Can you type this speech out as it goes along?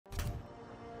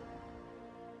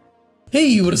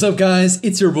Hey, what is up guys?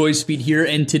 It's your boy Speed here,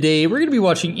 and today we're going to be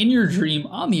watching In Your Dream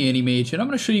on the ANTI-MAGE, and I'm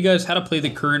going to show you guys how to play the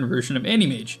current version of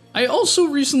ANTI-MAGE. I also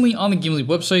recently on the GameLeap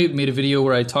website made a video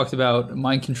where I talked about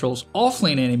Mind Control's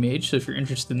offlane ANTI-MAGE, so if you're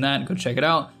interested in that, go check it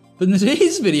out. But in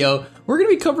today's video, we're going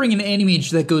to be covering an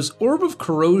ANTI-MAGE that goes Orb of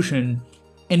Corrosion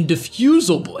and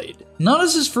Diffusal Blade. Not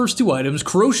as his first two items,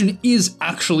 Corrosion is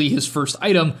actually his first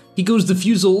item. He goes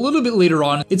Diffusal a little bit later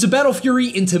on. It's a Battle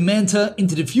Fury into Manta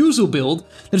into Diffusal build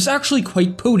that is actually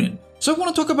quite potent. So I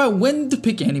want to talk about when to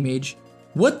pick ANTI-MAGE,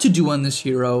 what to do on this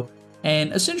hero,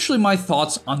 and essentially my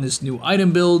thoughts on this new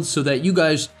item build so that you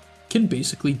guys can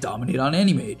basically dominate on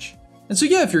ANTI-MAGE. And so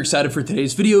yeah, if you're excited for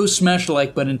today's video, smash the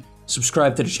like button,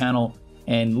 subscribe to the channel,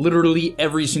 and literally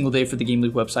every single day for the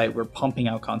GameLeap website, we're pumping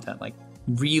out content like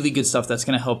really good stuff that's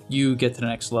going to help you get to the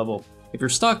next level. If you're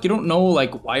stuck, you don't know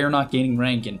like why you're not gaining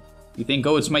rank, and you think,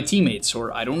 oh, it's my teammates,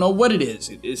 or I don't know what it is.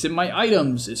 Is it my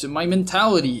items? Is it my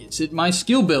mentality? Is it my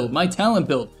skill build, my talent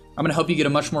build? I'm going to help you get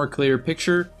a much more clear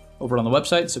picture over on the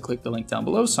website, so click the link down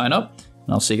below, sign up,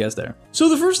 and I'll see you guys there. So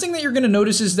the first thing that you're going to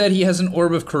notice is that he has an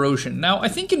Orb of Corrosion. Now, I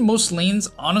think in most lanes,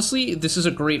 honestly, this is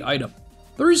a great item.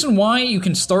 The reason why you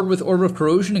can start with Orb of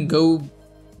Corrosion and go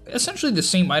essentially the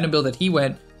same item build that he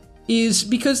went is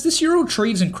because this hero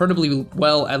trades incredibly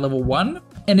well at level 1,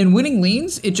 and in winning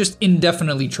lanes, it just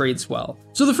indefinitely trades well.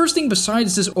 So the first thing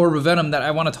besides this Orb of Venom that I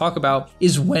want to talk about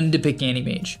is when to pick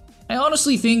ANTI-MAGE. I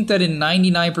honestly think that in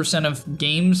 99% of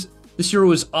games, this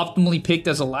hero is optimally picked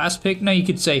as a last pick. Now you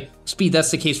could say, Speed,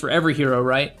 that's the case for every hero,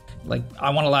 right? Like,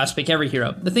 I want to last pick every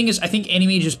hero. The thing is, I think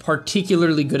ANTI-MAGE is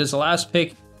particularly good as a last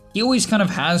pick. He always kind of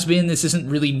has been. This isn't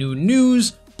really new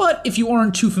news. But if you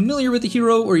aren't too familiar with the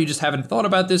hero, or you just haven't thought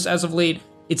about this as of late,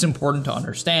 it's important to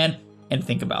understand and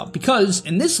think about. Because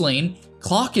in this lane,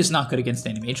 Clock is not good against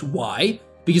ANTI-MAGE. Why?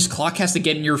 Because Clock has to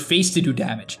get in your face to do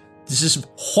damage. This is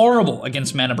horrible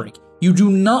against Mana Break. You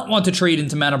do not want to trade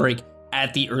into Mana Break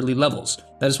at the early levels.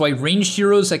 That is why ranged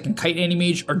heroes that can kite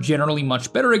ANTI-MAGE are generally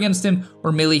much better against him,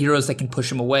 or melee heroes that can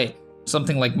push him away.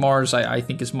 Something like Mars, I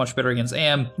think, is much better against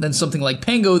AM than something like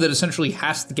Pango that essentially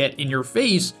has to get in your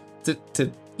face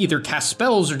to either cast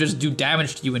spells or just do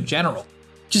damage to you in general.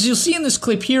 As you'll see in this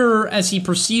clip here, as he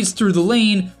proceeds through the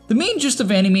lane, the main gist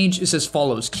of ANTI-MAGE is as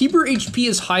follows. Keep your HP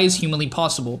as high as humanly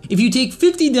possible. If you take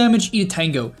 50 damage, eat a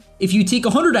tango. If you take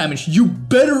 100 damage, you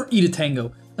better eat a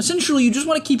tango. Essentially, you just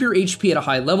want to keep your HP at a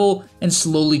high level and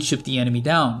slowly chip the enemy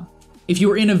down. If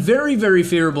you are in a very, very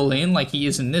favorable lane, like he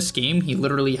is in this game, he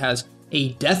literally has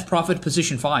a Death Prophet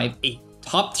position 5, a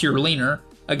top tier laner,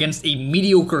 against a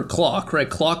mediocre Clock, right?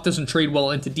 Clock doesn't trade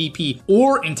well into DP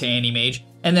or into ANTI-MAGE,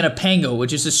 and then a Pango,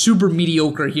 which is a super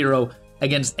mediocre hero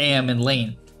against AM in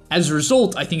lane. As a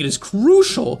result, I think it is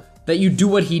crucial that you do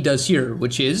what he does here,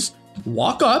 which is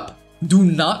walk up, do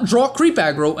not draw creep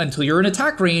aggro until you're in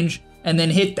attack range, and then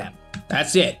hit them.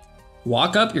 That's it.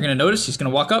 Walk up, you're gonna notice he's gonna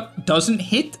walk up, doesn't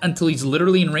hit until he's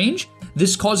literally in range.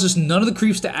 This causes none of the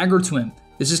creeps to aggro to him.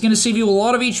 This is gonna save you a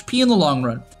lot of HP in the long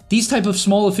run. These type of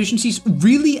small efficiencies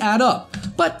really add up,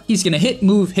 but he's gonna hit,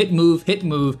 move, hit, move, hit,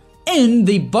 move, and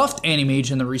they buffed ANTI-MAGE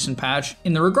in the recent patch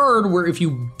in the regard where if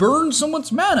you burn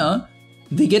someone's mana,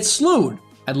 they get slowed.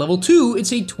 At level 2,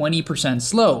 it's a 20%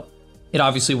 slow. It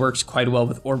obviously works quite well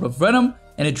with Orb of Venom,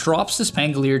 and it drops this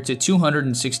Pangolier to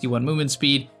 261 movement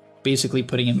speed, basically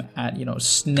putting him at,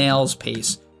 snail's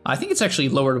pace. I think it's actually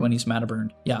lower when he's mana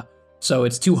burned, yeah. So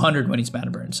it's 200 when he's mana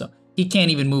burned, so he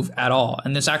can't even move at all.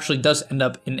 And this actually does end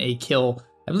up in a kill,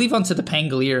 I believe, onto the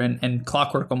Pangolier, and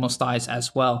Clockwork almost dies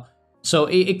as well. So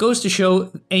it goes to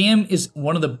show AM is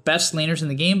one of the best laners in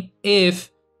the game if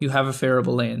you have a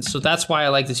favorable lane. So that's why I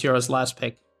like this hero as last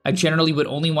pick. I generally would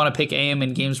only want to pick AM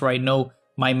in games where I know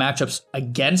my matchups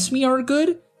against me are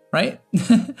good, right?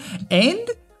 And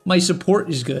my support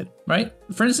is good, right?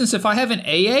 For instance, if I have an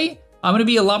AA, I'm going to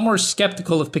be a lot more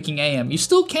skeptical of picking AM. You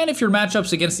still can if your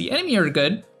matchups against the enemy are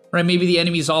good, right? Maybe the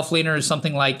enemy's offlaner is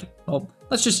something like, well,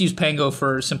 let's just use Pango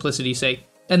for simplicity's sake.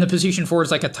 And the position 4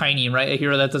 is like a Tiny, right? A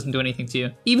hero that doesn't do anything to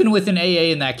you. Even with an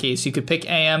AA in that case, you could pick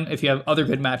AM if you have other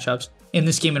good matchups. In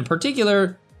this game in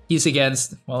particular, he's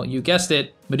against, well, you guessed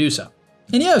it, Medusa.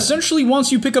 And yeah, essentially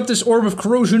once you pick up this Orb of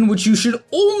Corrosion, which you should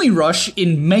only rush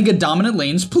in mega dominant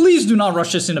lanes, please do not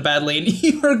rush this in a bad lane.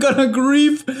 You're gonna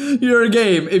grief your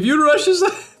game. If you rush this,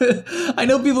 I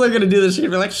know people are gonna do this,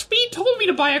 you're like, Speed told me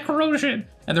to buy a Corrosion.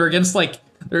 And they're against like,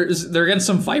 they're against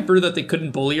some Viper that they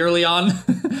couldn't bully early on.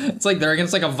 It's like they're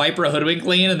against like a Viper hoodwink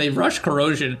lane and they rush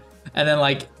Corrosion. And then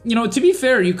like, to be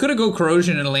fair, you could have go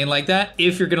Corrosion in a lane like that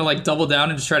if you're gonna like double down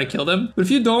and just try to kill them. But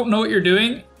if you don't know what you're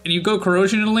doing, and you go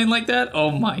Corrosion in a lane like that, oh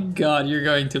my god, you're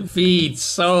going to feed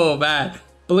so bad.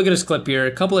 But look at this clip here.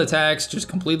 A couple attacks just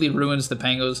completely ruins the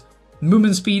Pangos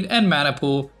movement speed, and mana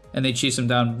pool, and they chase him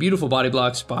down. Beautiful body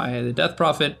blocks by the Death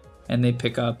Prophet, and they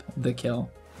pick up the kill.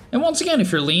 And once again,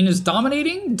 if your lane is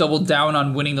dominating, double down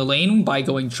on winning the lane by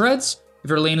going treads. If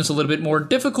your lane is a little bit more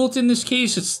difficult in this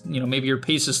case, it's, maybe your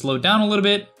pace is slowed down a little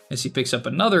bit as he picks up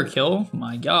another kill,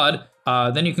 my god,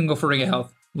 then you can go for Ring of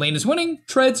Health. Lane is winning,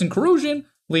 treads and corrosion.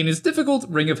 Lane is difficult,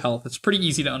 Ring of Health. It's pretty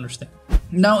easy to understand.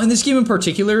 Now, in this game in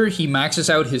particular, he maxes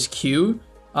out his Q.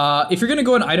 If you're gonna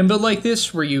go an item build like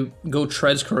this, where you go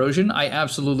treads corrosion, I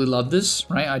absolutely love this,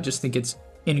 right? I just think it's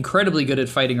incredibly good at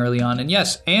fighting early on. And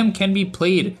yes, AM can be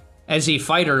played as a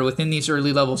fighter within these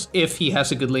early levels if he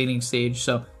has a good laning stage,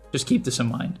 so just keep this in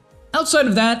mind. Outside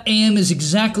of that, AM is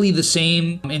exactly the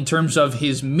same in terms of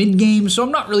his mid-game, so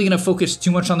I'm not really going to focus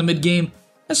too much on the mid-game.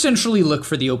 Essentially look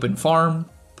for the open farm,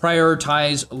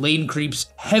 prioritize lane creeps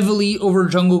heavily over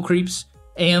jungle creeps.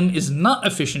 AM is not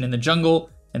efficient in the jungle,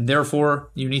 and therefore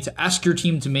you need to ask your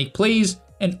team to make plays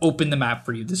and open the map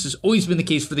for you. This has always been the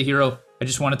case for the hero. I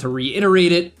just wanted to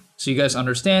reiterate it so you guys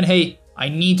understand, hey, I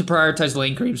need to prioritize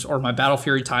lane creeps or my Battle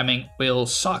Fury timing will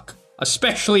suck,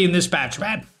 especially in this patch,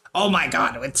 man. Oh my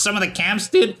god, with some of the camps,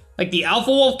 dude, like the Alpha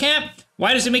Wolf camp,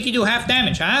 why does it make you do half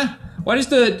damage, huh? Why does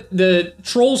the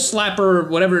Troll Slapper,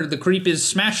 whatever the creep is,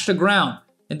 smash the ground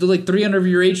and do like 300 of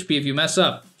your HP if you mess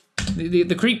up?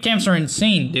 The creep camps are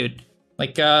insane, dude.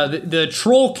 Like the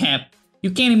Troll camp,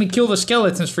 you can't even kill the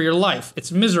skeletons for your life.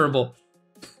 It's miserable.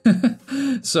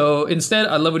 So instead,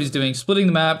 I love what he's doing. Splitting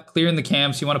the map, clearing the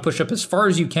camps. You want to push up as far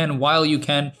as you can while you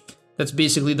can. That's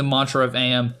basically the mantra of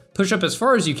AM. Push up as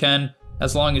far as you can,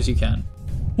 as long as you can.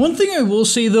 One thing I will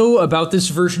say though about this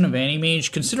version of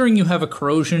Anti-Mage, considering you have a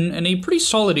corrosion and a pretty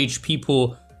solid HP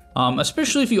pool,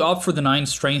 especially if you opt for the 9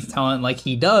 strength talent like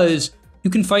he does,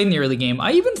 you can fight in the early game.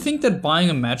 I even think that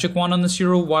buying a magic wand on this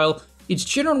hero, while it's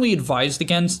generally advised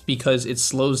against because it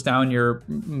slows down your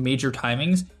major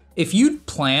timings, if you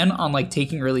plan on like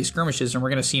taking early skirmishes, and we're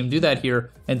gonna see him do that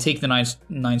here, and take the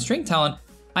 9 strength talent,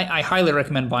 I highly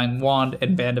recommend buying Wand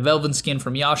and Band of Elven Skin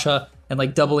from Yasha and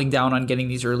like doubling down on getting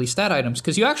these early stat items,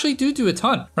 because you actually do a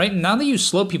ton, right? Now that you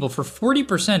slow people for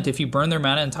 40% if you burn their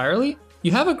mana entirely,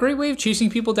 you have a great way of chasing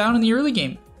people down in the early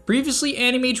game. Previously,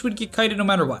 Anti-Mage would get kited no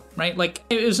matter what, right? Like,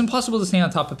 it was impossible to stay on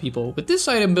top of people. With this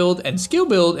item build and skill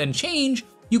build and change,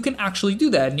 you can actually do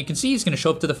that, and you can see he's gonna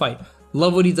show up to the fight.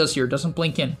 Love what he does here, doesn't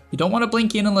blink in. You don't wanna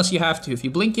blink in unless you have to. If you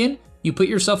blink in, you put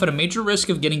yourself at a major risk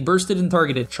of getting bursted and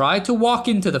targeted. Try to walk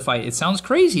into the fight. It sounds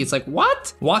crazy. It's like,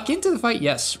 what? Walk into the fight?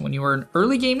 Yes. When you are an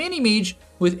early game Anti-Mage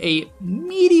with a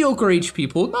mediocre HP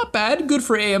pool, not bad, good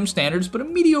for AM standards, but a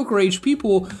mediocre HP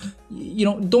pool,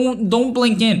 don't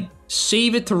blink in.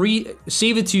 Save it to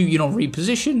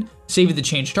reposition, save it to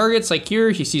change targets. Like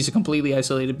here, he sees a completely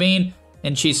isolated Bane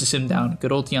and chases him down. Good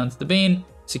ulti onto the Bane,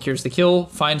 secures the kill,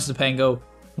 finds the Pango,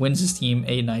 wins his team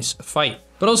a nice fight.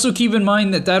 But also keep in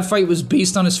mind that fight was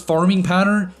based on his farming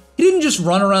pattern. He didn't just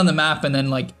run around the map and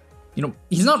then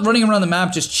he's not running around the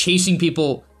map just chasing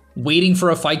people, waiting for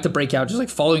a fight to break out, just like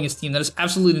following his team. That is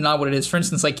absolutely not what it is. For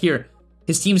instance, like here,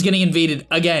 his team's getting invaded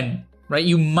again, right?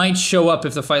 You might show up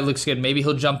if the fight looks good. Maybe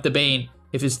he'll jump the Bane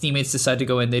if his teammates decide to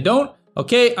go in. They don't?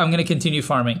 Okay, I'm gonna continue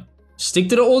farming. Stick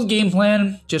to the old game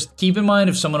plan. Just keep in mind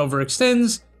if someone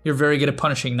overextends, you're very good at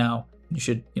punishing now. You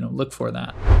should, look for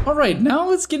that. All right, now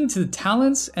let's get into the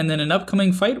talents and then an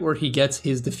upcoming fight where he gets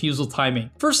his diffusal timing.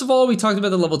 First of all, we talked about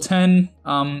the level 10.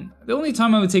 The only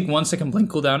time I would take 1 second blink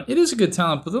cooldown, it is a good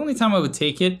talent, but the only time I would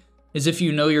take it is if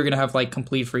you know you're gonna have like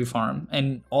complete free farm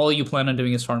and all you plan on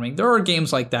doing is farming. There are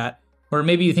games like that where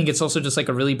maybe you think it's also just like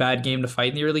a really bad game to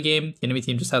fight in the early game. The enemy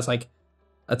team just has like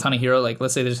a ton of hero. Like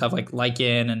let's say they just have like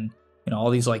Lycan and all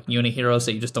these like unit heroes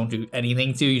that you just don't do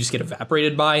anything to, you just get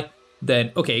evaporated by.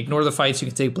 Then, okay, ignore the fights, you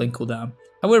can take blink cooldown.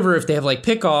 However, if they have like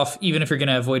pick off, even if you're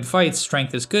gonna avoid fights,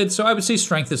 strength is good. So I would say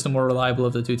strength is the more reliable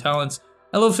of the two talents.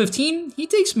 At level 15, he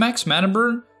takes max mana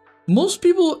burn. Most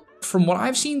people, from what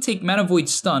I've seen, take mana void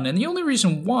stun. And the only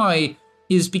reason why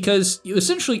is because you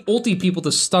essentially ulti people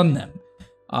to stun them.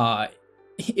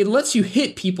 It lets you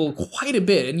hit people quite a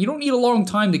bit, and you don't need a long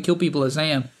time to kill people as I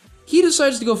am. He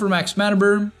decides to go for max mana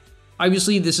burn.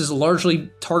 Obviously, this is largely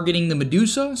targeting the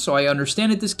Medusa, so I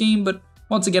understand it this game, but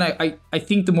once again, I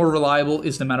think the more reliable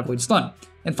is the Mana Void Stun.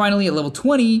 And finally, at level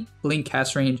 20, Blink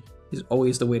cast range is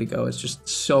always the way to go. It's just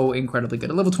so incredibly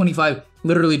good. At level 25,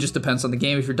 literally just depends on the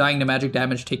game. If you're dying to magic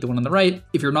damage, take the one on the right.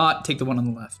 If you're not, take the one on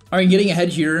the left. All right, getting ahead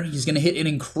here, he's gonna hit an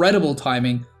incredible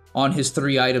timing on his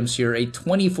 3 items here. A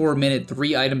 24-minute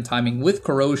 3-item timing with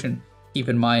corrosion, keep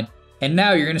in mind. And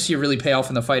now you're gonna see it really pay off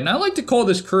in the fight. And I like to call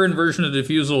this current version of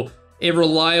Diffusal a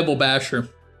reliable basher.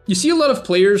 You see a lot of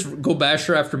players go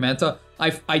basher after Manta.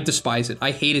 I despise it. I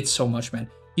hate it so much, man.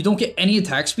 You don't get any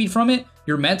attack speed from it.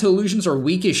 Your Manta Illusions are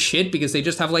weak as shit because they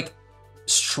just have like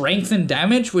strength and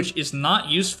damage, which is not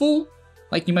useful.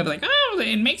 Like you might be like, oh,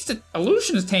 it makes the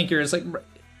illusions tankier. It's like,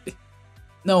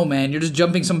 no man, you're just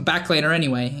jumping some backlaner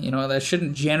anyway. You know, that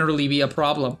shouldn't generally be a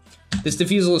problem. This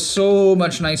diffusal is so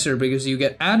much nicer because you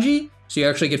get Agi, so you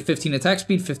actually get 15 attack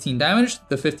speed, 15 damage.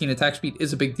 The 15 attack speed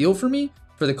is a big deal for me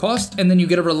for the cost, and then you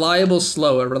get a reliable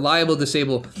slow, a reliable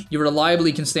disable. You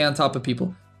reliably can stay on top of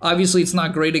people. Obviously, it's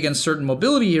not great against certain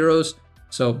mobility heroes,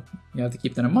 so you have to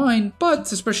keep that in mind,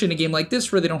 but especially in a game like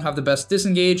this where they don't have the best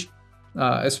disengage,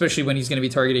 especially when he's going to be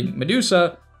targeting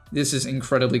Medusa, this is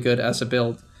incredibly good as a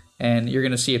build, and you're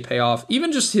going to see it pay off.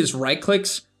 Even just his right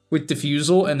clicks with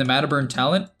Diffusal and the Mana Burn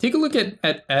talent, take a look at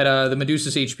the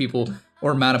Medusa's HP pool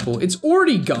or mana pool. It's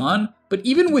already gone, but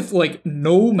even with like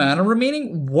no mana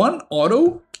remaining, one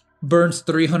auto burns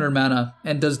 300 mana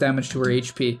and does damage to her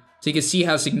HP. So you can see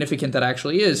how significant that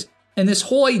actually is. And this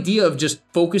whole idea of just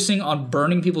focusing on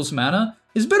burning people's mana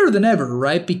is better than ever,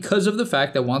 right? Because of the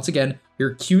fact that, once again,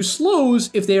 your Q slows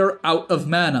if they are out of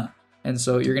mana. And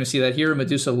so you're going to see that here.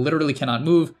 Medusa literally cannot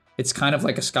move. It's kind of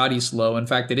like a Scotty slow. In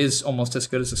fact, it is almost as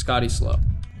good as a Scotty slow.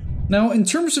 Now, in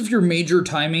terms of your major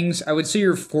timings, I would say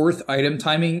your 4th item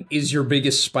timing is your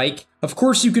biggest spike. Of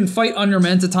course, you can fight on your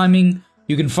Manta timing.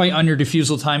 You can fight on your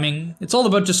Diffusal timing. It's all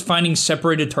about just finding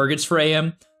separated targets for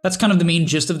AM. That's kind of the main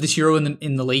gist of this hero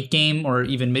in the late game or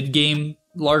even mid game,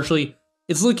 largely.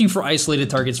 It's looking for isolated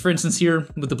targets. For instance, here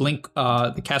with the Blink,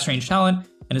 the cast range talent,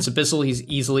 and his Abyssal, he's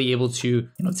easily able to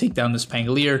take down this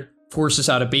Pangolier, forces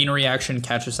out a Bane reaction,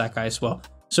 catches that guy as well.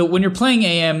 So when you're playing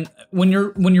AM, when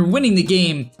you're winning the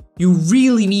game, you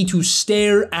really need to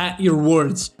stare at your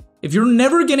wards. If you're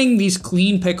never getting these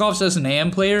clean pickoffs as an AM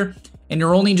player, and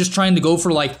you're only just trying to go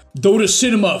for like Dota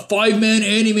Cinema, 5-man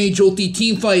anti-mage ulti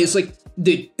team fight, it's like,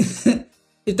 dude,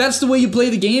 if that's the way you play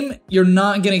the game, you're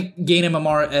not gonna gain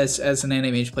MMR as an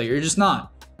anti-mage player. You're just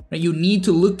not. Right? You need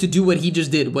to look to do what he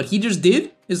just did. What he just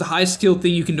did is the highest skill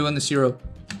thing you can do on this hero,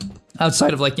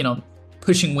 outside of like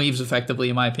pushing waves effectively,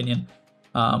 in my opinion.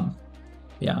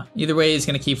 Yeah. Either way, he's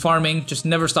gonna keep farming. Just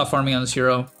never stop farming on this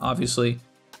hero, obviously.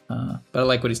 But I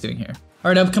like what he's doing here. All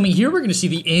right, upcoming here, we're going to see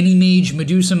the Anti-Mage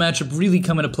Medusa matchup really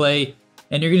come into play,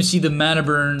 and you're going to see the mana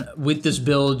burn with this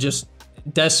build just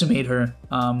decimate her.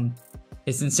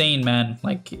 It's insane, man.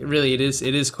 Like, really, it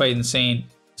is quite insane.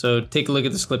 So take a look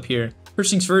at this clip here. First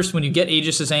things first, when you get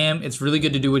Aegis as AM, it's really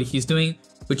good to do what he's doing,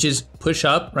 which is push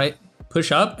up, right?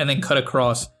 Push up and then cut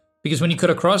across. Because when you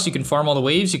cut across, you can farm all the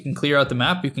waves, you can clear out the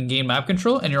map, you can gain map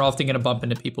control, and you're often going to bump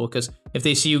into people, because if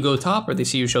they see you go top or they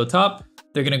see you show top,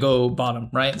 they're gonna go bottom,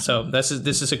 right? So this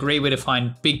is a great way to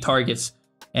find big targets,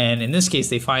 and in this case,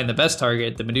 they find the best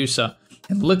target, the Medusa.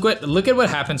 And look at what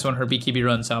happens when her BKB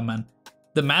runs out, man.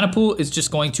 The mana pool is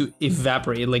just going to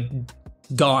evaporate, like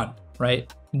gone,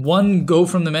 right? One go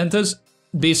from the Mentas,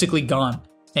 basically gone.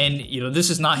 And this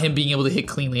is not him being able to hit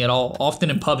cleanly at all. Often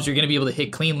in pubs, you're gonna be able to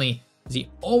hit cleanly, because he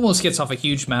almost gets off a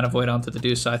huge mana void onto the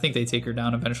Medusa. I think they take her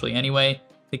down eventually anyway.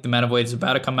 I think the mana void is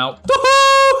about to come out.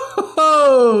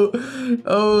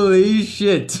 Holy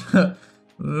shit.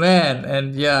 Man,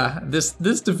 and yeah, this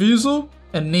diffusal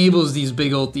enables these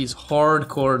big ultis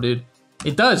hardcore, dude.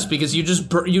 It does, because you just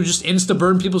insta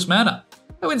burn people's mana.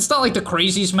 I mean, it's not like the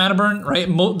craziest mana burn, right?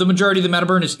 The majority of the mana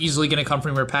burn is easily going to come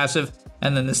from your passive,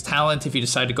 and then this talent, if you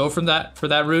decide to go for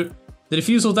that route. The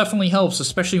diffusal definitely helps,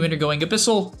 especially when you're going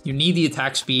Abyssal. You need the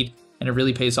attack speed, and it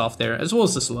really pays off there, as well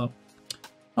as the slow.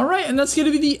 Alright, and that's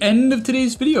going to be the end of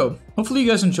today's video. Hopefully you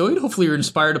guys enjoyed. Hopefully you're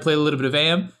inspired to play a little bit of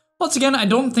AM. Once again, I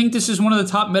don't think this is one of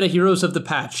the top meta heroes of the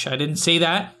patch. I didn't say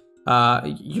that.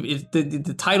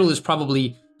 The title is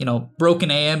probably,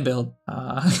 broken AM build.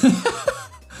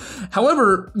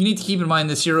 However, you need to keep in mind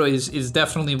this hero is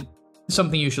definitely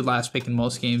something you should last pick in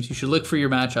most games. You should look for your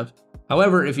matchups.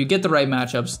 However, if you get the right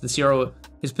matchups, this hero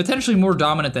is potentially more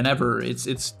dominant than ever.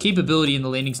 Its capability in the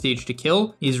laning stage to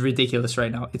kill is ridiculous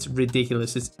right now. It's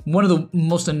ridiculous. It's one of the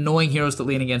most annoying heroes to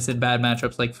lane against in bad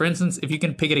matchups. Like, for instance, if you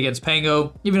can pick it against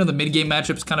Pango, even though the mid-game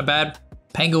matchup is kind of bad,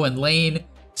 Pango in lane,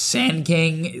 Sand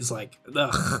King is like,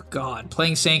 ugh, God.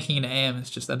 Playing Sand King in AM is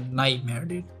just a nightmare,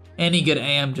 dude. Any good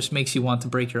AM just makes you want to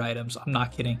break your items. I'm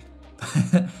not kidding.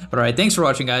 But alright, thanks for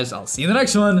watching, guys. I'll see you in the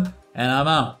next one, and I'm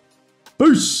out.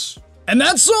 Peace! And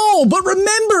that's all, but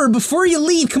remember, before you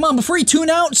leave, before you tune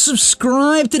out,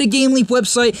 subscribe to the GameLeap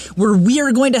website, where we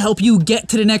are going to help you get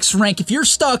to the next rank. If you're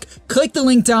stuck, click the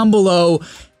link down below,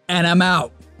 and I'm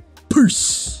out.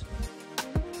 Peace!